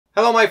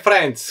Hello my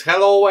friends,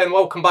 hello and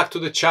welcome back to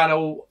the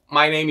channel.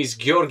 My name is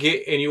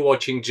Georgi and you're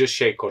watching Just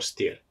Shake or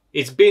Stir.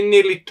 It's been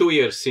nearly 2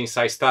 years since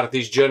I started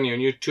this journey on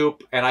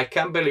YouTube and I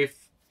can't believe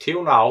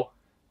till now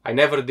I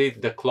never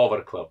did the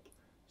Clover Club.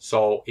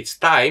 So it's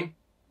time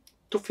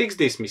to fix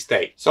this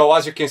mistake. So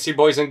as you can see,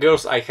 boys and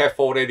girls, I have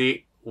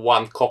already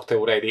one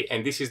cocktail ready,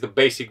 and this is the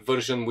basic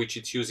version, which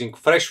is using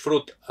fresh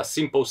fruit, a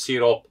simple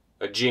syrup,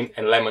 a gin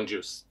and lemon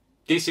juice.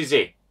 This is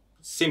it.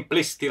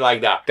 Simplicity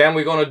like that. Then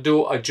we're gonna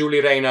do a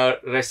Julie Riner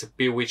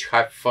recipe, which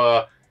have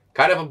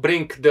kind of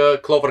bring the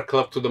Clover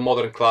Club to the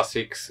modern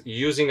classics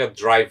using a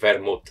dry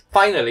vermouth.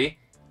 Finally,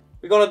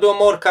 we're gonna do a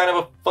more kind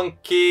of a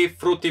funky,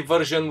 fruity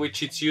version,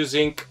 which is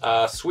using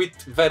a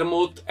sweet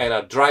vermouth and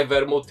a dry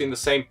vermouth in the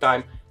same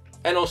time,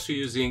 and also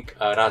using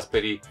a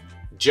raspberry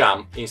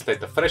jam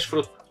instead of fresh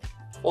fruit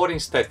or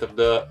instead of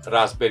the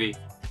raspberry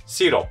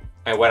syrup.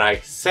 And when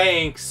I'm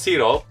saying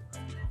syrup,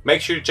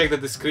 make sure you check the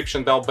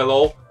description down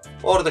below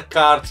or the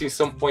cards in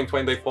some point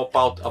when they pop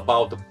out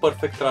about the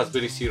perfect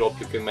raspberry syrup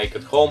you can make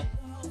at home.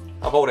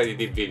 I've already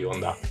did video on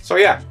that. So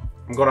yeah,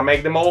 I'm gonna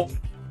make them all,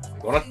 I'm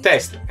gonna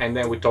test, and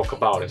then we talk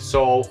about it.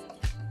 So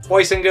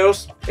boys and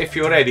girls, if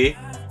you're ready,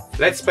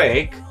 let's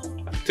make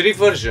 3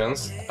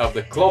 versions of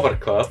the Clover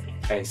Club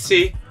and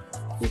see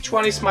which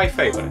one is my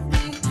favorite.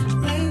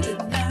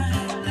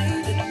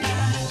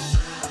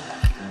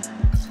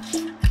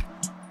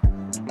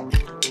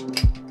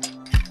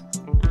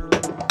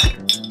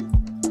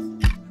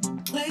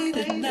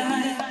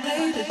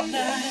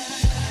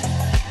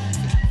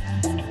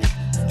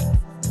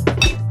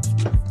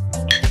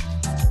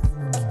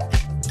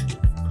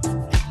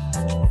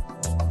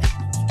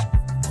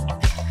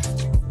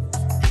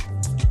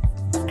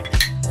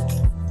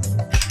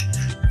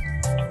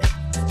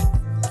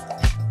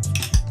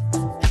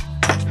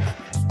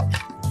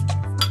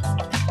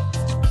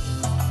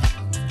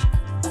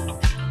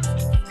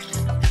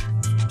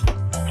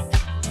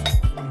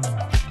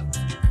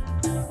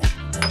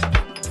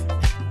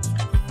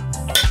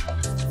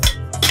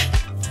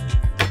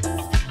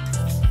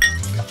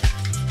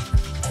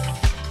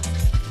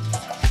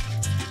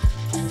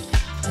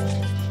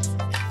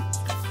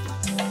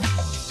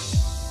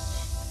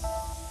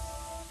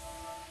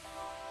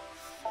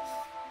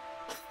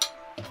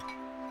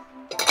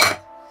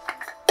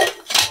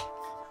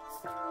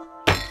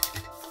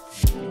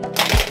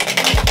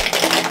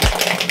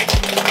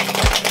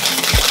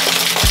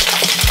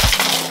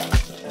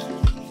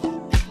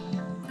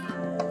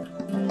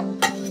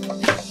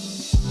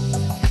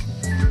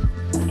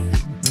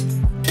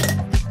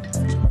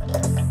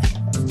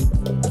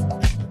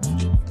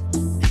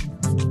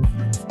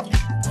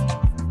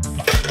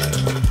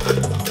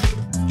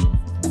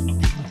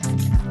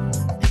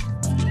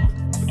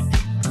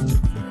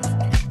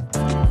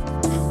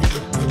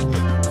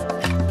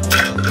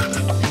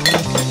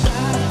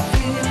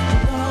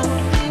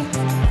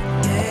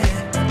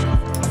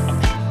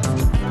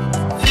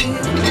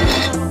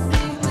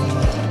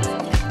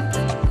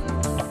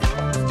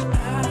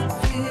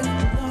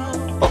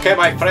 Okay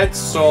my friends,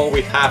 so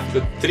we have the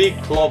 3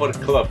 Clover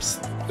Clubs.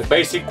 The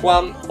basic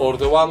one, or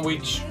the one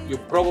which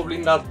you're probably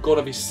not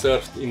gonna be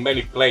served in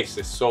many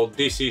places. So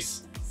this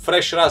is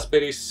fresh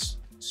raspberries,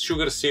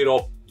 sugar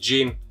syrup,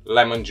 gin,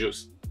 lemon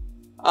juice.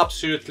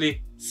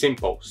 Absolutely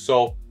simple.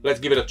 So let's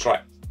give it a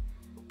try.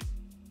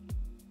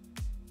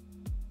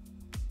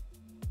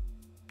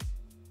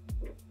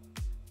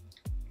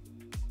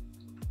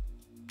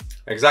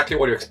 Exactly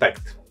what you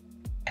expect.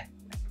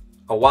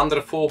 A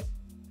wonderful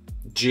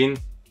gin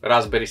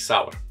raspberry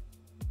sour.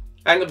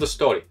 End of the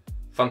story.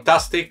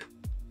 Fantastic,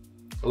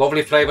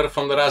 lovely flavor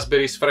from the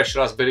raspberries, fresh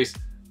raspberries,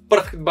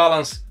 perfect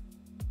balance.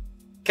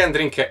 Can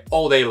drink it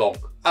all day long.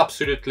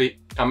 Absolutely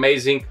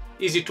amazing,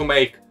 easy to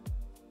make,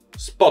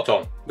 spot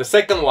on. The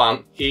second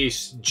one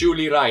is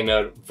Julie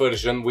Riner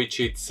version, which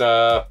is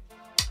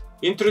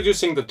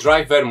introducing the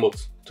dry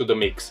vermouth to the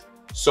mix.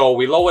 So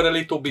we lower a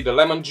little bit the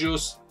lemon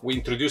juice, we're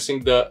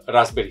introducing the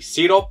raspberry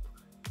syrup,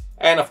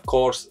 and of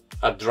course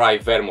a dry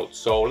vermouth.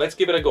 So let's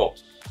give it a go.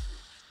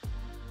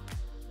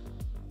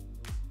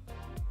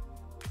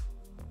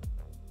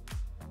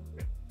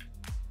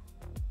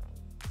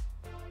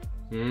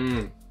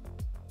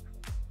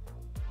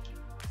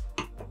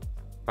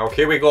 Now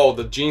here we go,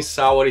 the gin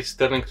sour is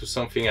turning to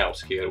something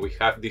else here. We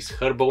have these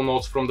herbal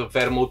notes from the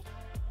vermouth,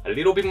 a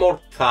little bit more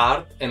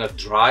tart and a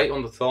dry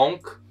on the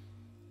tongue,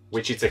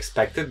 which is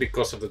expected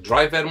because of the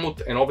dry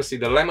vermouth, and obviously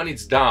the lemon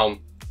is down,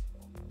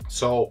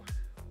 so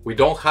we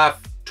don't have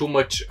too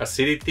much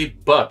acidity,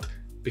 but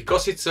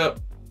because it's a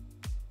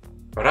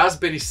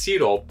raspberry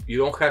syrup, you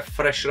don't have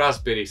fresh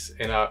raspberries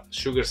and a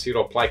sugar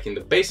syrup like in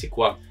the basic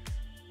one.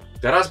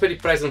 The raspberry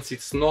presence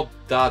is not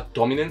that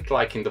dominant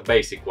like in the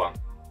basic one,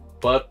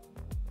 but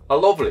a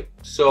lovely.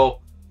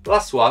 So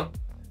last one,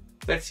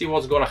 let's see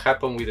what's gonna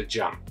happen with the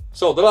jam.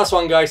 So the last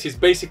one, guys, is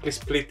basically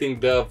splitting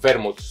the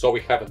vermouth. So we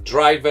have a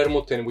dry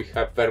vermouth and we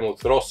have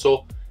vermouth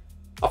rosso.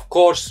 Of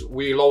course,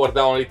 we lower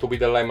down a little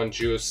bit the lemon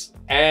juice,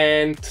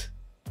 and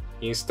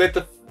instead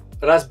of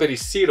raspberry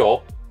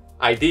syrup,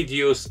 I did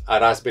use a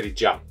raspberry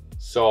jam.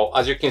 So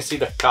as you can see,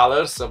 the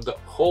colors of the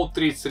whole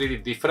tree is really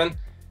different.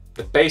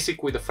 The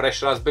basic with the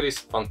fresh raspberries,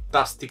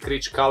 fantastic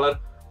rich color.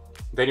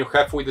 Then you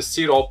have with the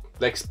syrup,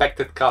 the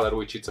expected color,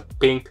 which is a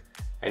pink.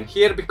 And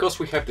here, because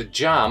we have the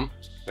jam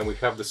and we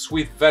have the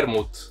sweet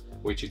vermouth,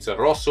 which is a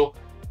rosso,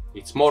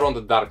 it's more on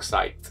the dark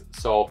side.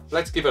 So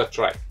let's give it a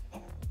try.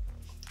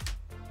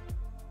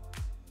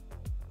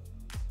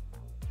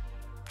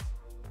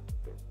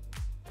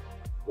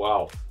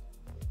 Wow,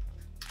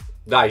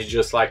 that is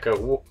just like a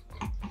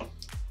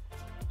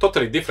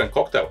totally different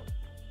cocktail.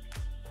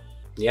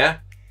 Yeah,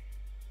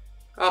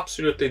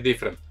 absolutely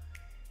different.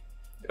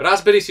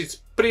 Raspberries, it's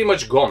pretty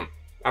much gone.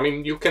 I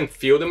mean, you can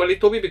feel them a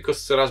little bit because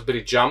it's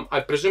raspberry jam. I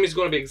presume it's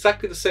going to be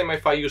exactly the same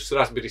if I use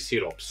raspberry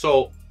syrup.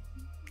 So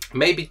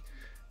maybe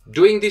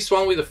doing this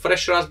one with the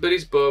fresh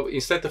raspberries, but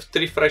instead of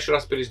 3 fresh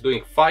raspberries,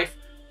 doing 5,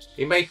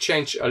 it may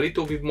change a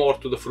little bit more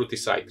to the fruity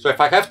side. So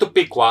if I have to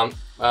pick one,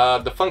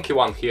 the funky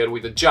one here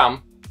with the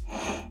jam,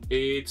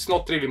 it's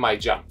not really my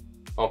jam,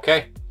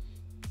 okay?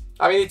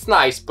 I mean, it's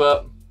nice,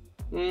 but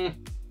a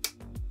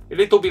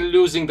little bit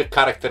losing the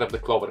character of the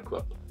Clover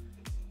Club.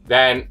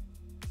 Then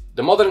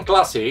the Modern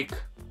Classic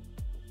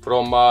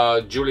from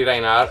Julie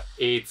Riner,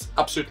 it's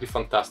absolutely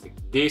fantastic.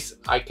 This,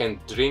 I can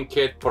drink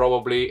it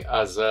probably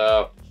as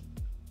a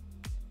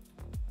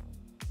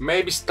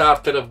maybe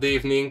starter of the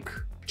evening,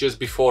 just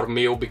before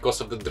meal,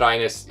 because of the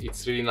dryness.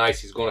 It's really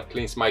nice. It's gonna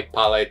cleanse my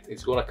palate.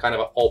 It's gonna kind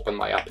of open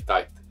my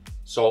appetite.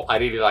 So I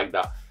really like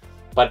that.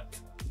 But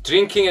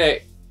drinking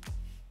it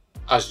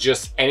as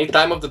just any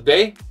time of the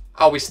day,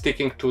 I'll be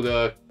sticking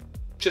to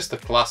just a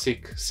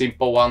classic,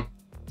 simple one.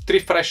 3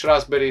 fresh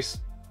raspberries,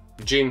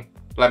 gin,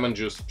 lemon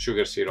juice,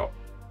 sugar syrup.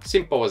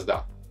 Simple as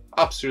that.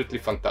 Absolutely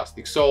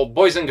fantastic. So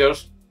boys and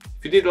girls,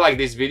 if you did like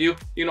this video,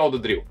 you know the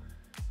drill.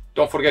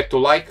 Don't forget to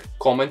like,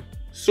 comment,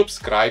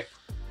 subscribe,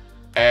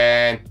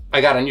 and I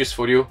got a news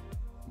for you.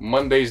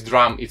 Monday's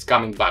drum is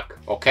coming back,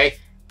 okay?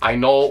 I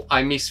know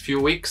I missed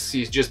few weeks.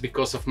 It's just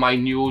because of my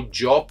new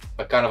job.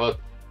 I kind of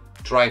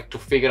trying to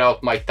figure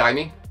out my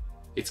timing.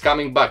 It's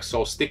coming back,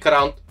 so stick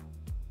around.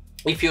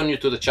 If you're new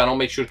to the channel,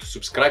 make sure to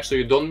subscribe so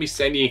you don't miss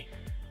any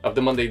of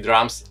the Monday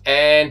drums,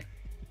 and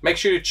make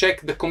sure you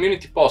check the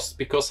community post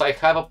because I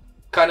have a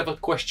kind of a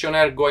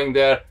questionnaire going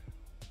there.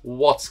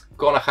 What's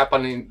gonna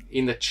happen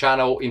in the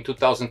channel in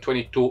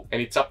 2022,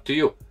 and it's up to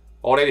you.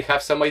 Already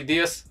have some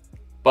ideas,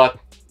 but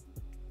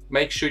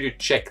make sure you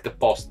check the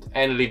post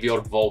and leave your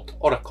vote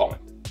or a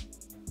comment.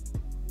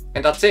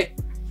 And that's it.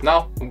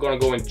 Now I'm gonna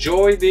go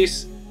enjoy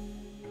this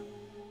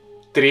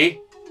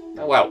tree.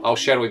 Well, I'll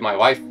share with my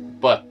wife,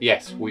 but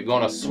yes, we're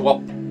gonna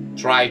swap,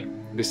 try,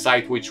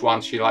 decide which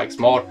one she likes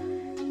more.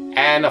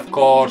 And of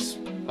course,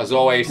 as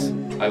always,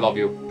 I love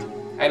you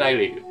and I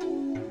leave you.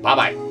 Bye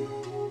bye.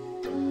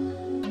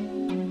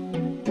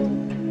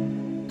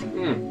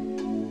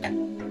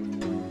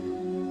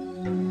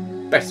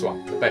 Best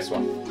one, the best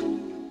one.